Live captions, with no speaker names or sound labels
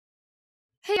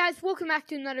Hey guys, welcome back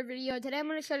to another video. Today I'm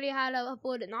going to show you how to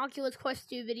upload an Oculus Quest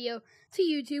 2 video to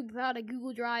YouTube without a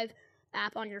Google Drive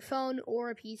app on your phone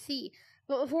or a PC.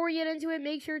 But before we get into it,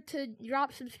 make sure to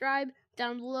drop subscribe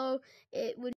down below.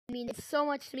 It would mean so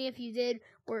much to me if you did.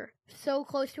 We're so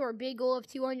close to our big goal of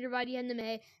 200 by the end of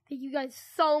May. Thank you guys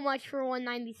so much for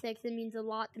 196. It means a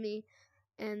lot to me.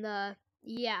 And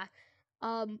yeah.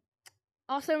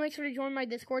 Also make sure to join my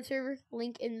Discord server,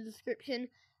 link in the description.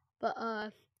 But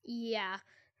yeah.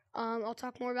 I'll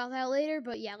talk more about that later,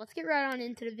 but yeah, let's get right on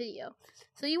into the video.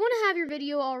 So you want to have your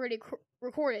video already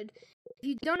recorded. If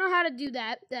you don't know how to do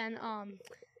that, then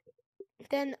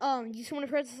you just want to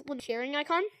press this little sharing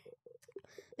icon.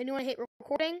 Then you want to hit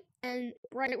recording, and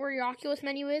right where your Oculus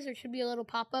menu is, there should be a little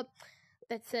pop-up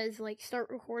that says like start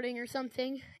recording or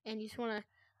something, and you just want to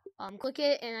click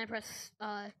it, and I press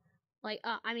no,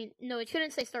 it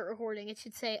shouldn't say start recording. It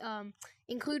should say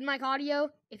include mic audio.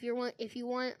 If you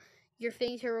want your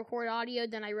thing to record audio,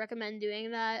 then I recommend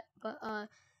doing that. But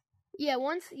yeah,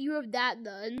 once you have that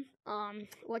done,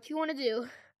 what you want to do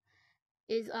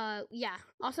is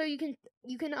also you can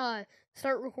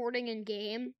start recording in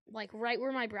game, like right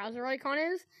where my browser icon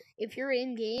is. If you're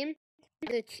in game,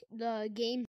 the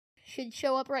game should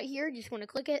show up right here. You just want to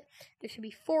click it. There should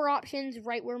be 4 options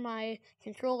right where my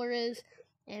controller is,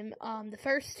 and the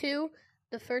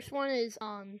first one is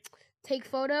take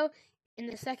photo, and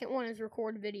the second one is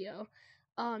record video.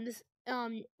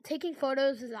 Taking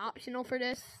photos is optional for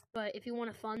this, but if you want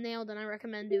a thumbnail, then I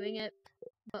recommend doing it.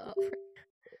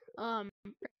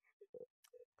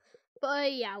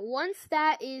 But yeah, once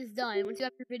that is done, once you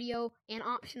have your video and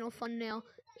optional thumbnail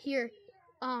here,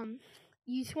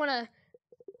 you just wanna,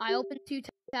 I opened 2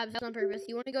 tabs on purpose.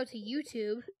 You wanna go to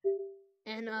YouTube,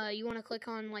 and you wanna click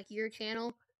on like your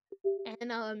channel,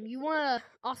 and you wanna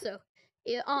also,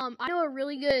 I know a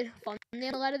really good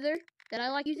thumbnail editor that I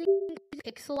like using,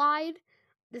 Pixelide.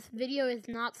 This video is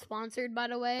not sponsored, by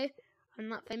the way. I'm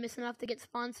not famous enough to get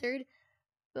sponsored.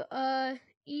 But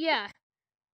yeah.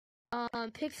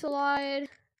 Pixelide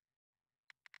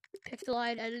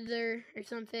editor or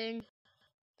something.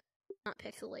 Not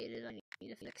pixelated. I need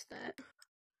to fix that.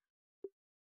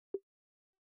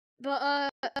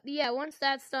 But yeah, once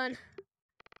that's done,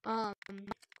 yeah,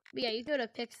 you go to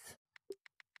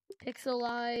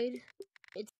Pixelide.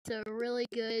 It's a really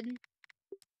good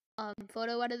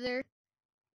photo editor.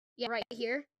 Yeah, right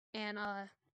here. And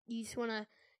you just wanna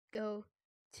go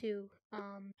to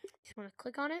just wanna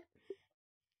click on it.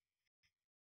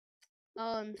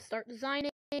 Start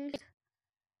designing, and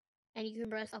you can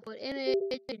press upload image,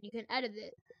 and you can edit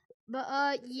it.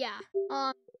 But yeah,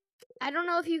 I don't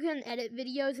know if you can edit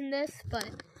videos in this, but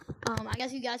I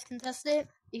guess you guys can test it.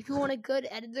 If you want a good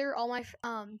editor, all my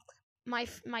my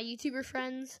YouTuber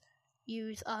friends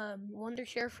use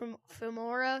Wondershare from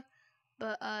Filmora.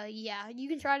 But yeah, you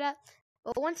can try that.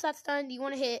 But once that's done, you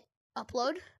want to hit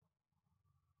upload.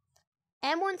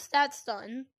 And once that's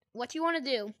done, what you want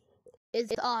to do is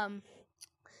there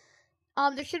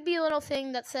should be a little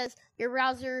thing that says your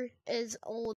browser is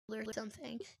old or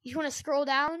something. You just want to scroll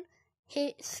down,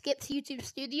 hit skip to YouTube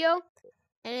Studio,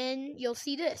 and you'll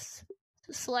see this.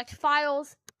 So select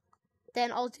files.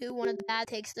 Then I'll do one of the bad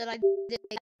takes that I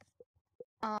did.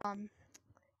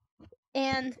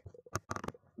 And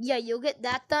yeah, you'll get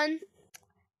that done.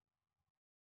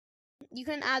 You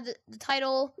can add the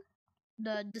title,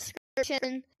 the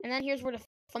description, and then here's where the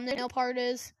thumbnail part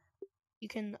is. You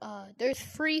can, there's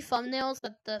free thumbnails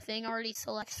that the thing already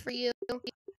selects for you,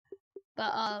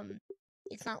 but,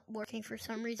 it's not working for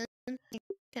some reason. You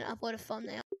can upload a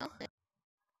thumbnail,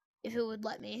 if it would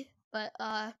let me, but,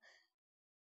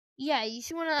 yeah, you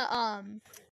just wanna,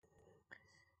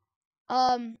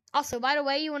 also, by the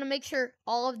way, you wanna make sure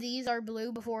all of these are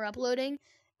blue before uploading,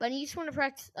 but you just wanna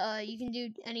press, you can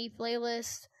do any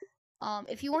playlist.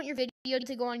 If you want your video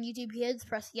to go on YouTube Kids,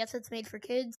 press yes, it's made for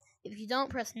kids. If you don't,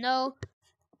 press no.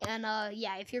 And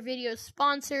yeah, if your video is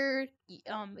sponsored, you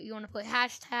want to put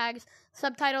hashtags,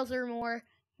 subtitles or more,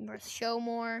 you press show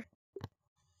more.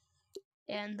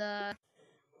 And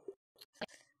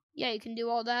yeah, you can do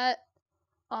all that.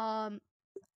 But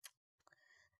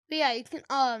yeah, you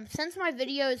can since my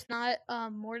video is not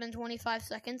more than 25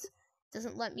 seconds, it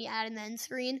doesn't let me add an end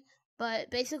screen. But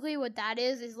basically what that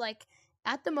is like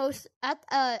at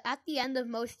the end of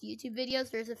most YouTube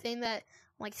videos, there's a thing that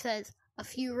like says a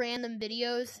few random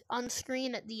videos on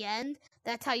screen at the end.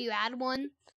 That's how you add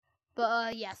one.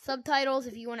 But yeah, subtitles,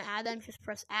 if you want to add them, just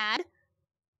press add,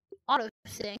 auto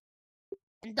sync,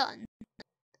 and done.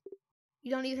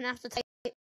 You don't even have to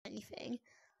type anything.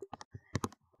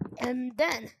 And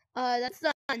then that's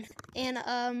done. And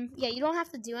yeah, you don't have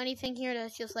to do anything here.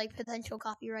 That's just like potential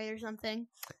copyright or something.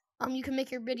 You can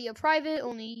make your video private,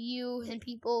 only you and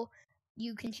people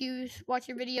you can choose watch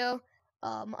your video.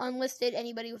 Unlisted,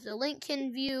 anybody with a link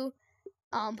can view.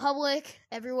 Public,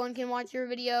 everyone can watch your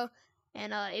video.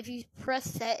 And if you press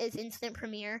set as instant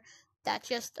premiere, that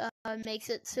just makes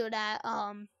it so that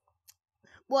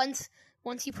once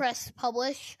you press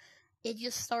publish, it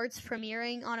just starts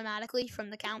premiering automatically from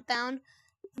the countdown.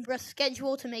 You press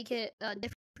schedule to make it a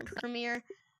different premiere.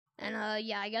 And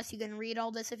yeah, I guess you can read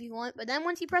all this if you want. But then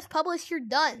once you press publish, you're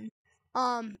done.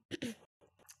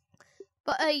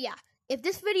 Yeah, if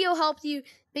this video helped you,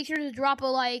 make sure to drop a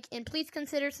like, and please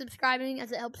consider subscribing,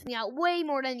 as it helps me out way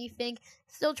more than you think.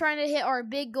 Still trying to hit our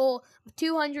big goal of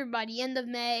 200 by the end of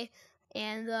May.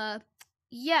 And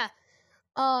yeah,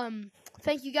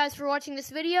 thank you guys for watching this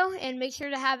video, and make sure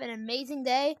to have an amazing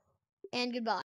day, and goodbye.